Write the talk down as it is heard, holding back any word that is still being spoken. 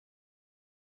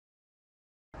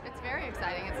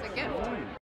exciting. It's a gift.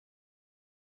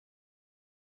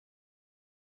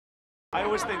 I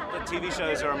always think that TV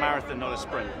shows are a marathon, not a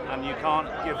sprint, and you can't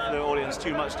give the audience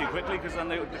too much too quickly because then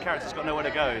the character's got nowhere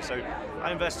to go. So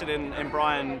I invested in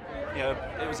Brian. You know,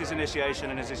 it was his initiation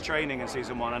and his training in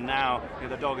season 1, and now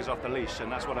the dog is off the leash,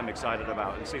 and that's what I'm excited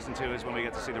about. And season 2 is when we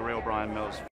get to see the real Brian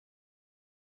Mills.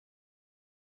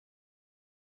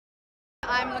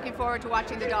 I'm looking forward to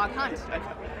watching the dog hunt.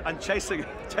 And chasing him.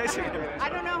 I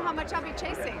don't know how much I'll be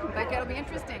chasing, but it'll be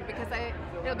interesting because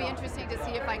it'll be interesting to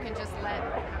see if I can just let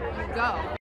you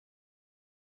go.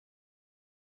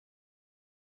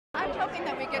 I'm hoping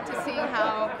that we get to see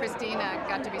how Christina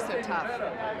got to be so tough.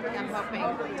 I'm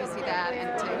hoping to see that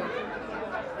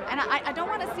and I don't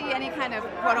want to see any kind of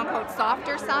quote-unquote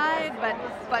softer side,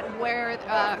 but where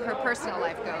her personal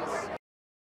life goes.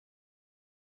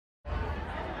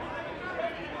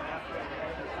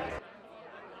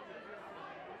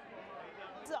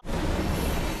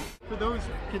 For those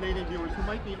Canadian viewers who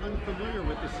might be unfamiliar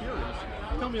with the series,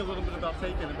 tell me a little bit about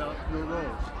your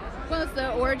roles. Well, it's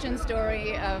the origin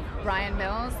story of Brian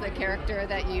Mills, the character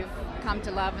that you've come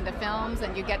to love in the films,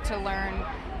 and you get to learn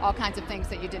all kinds of things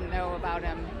that you didn't know about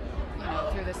him,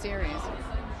 through the series.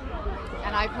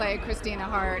 And I play Christina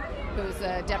Hart, who's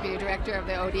the deputy director of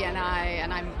the ODNI,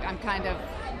 and I'm kind of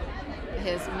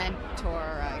his mentor,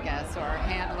 I guess, or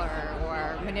handler,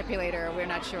 or manipulator. We're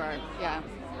not sure. Yeah.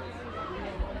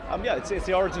 Yeah, it's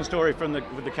the origin story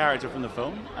with the character from the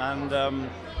film, and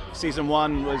season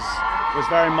 1 was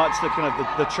very much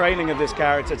the training of this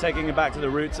character, taking him back to the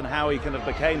roots and how he kind of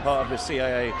became part of the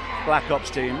CIA Black Ops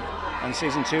team. And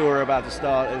season 2 we're about to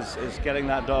start is getting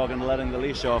that dog and letting the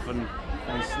leash off and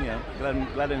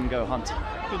letting him go hunt.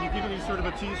 Can you give any sort of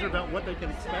a teaser about what they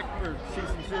can expect for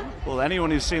season 2? Well, anyone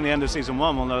who's seen the end of season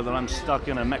 1 will know that I'm stuck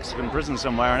in a Mexican prison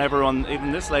somewhere, and everyone,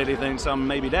 even this lady, thinks I'm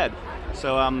maybe dead.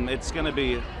 So it's going to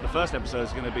be, the first episode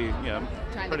is going to be,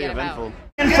 pretty eventful.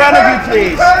 In front of you,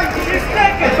 please.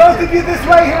 And both of you this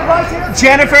way here, right here.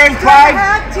 Jennifer and Clive.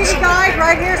 TV guide,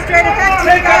 right here, straight ahead,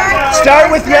 TV guide. Start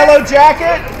with yellow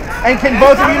jacket, and can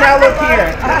both of you now look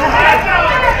here?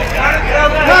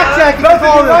 Black jacket, both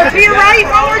of you right. To your right,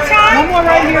 one more time. One more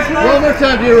right here, please. One more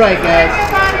time to your right, guys.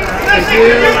 Thank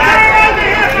you.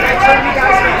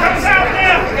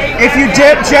 If you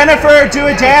dip Jennifer, do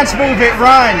a dance move, it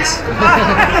runs.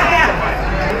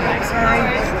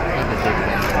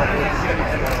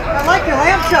 I like your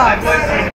lamb chops.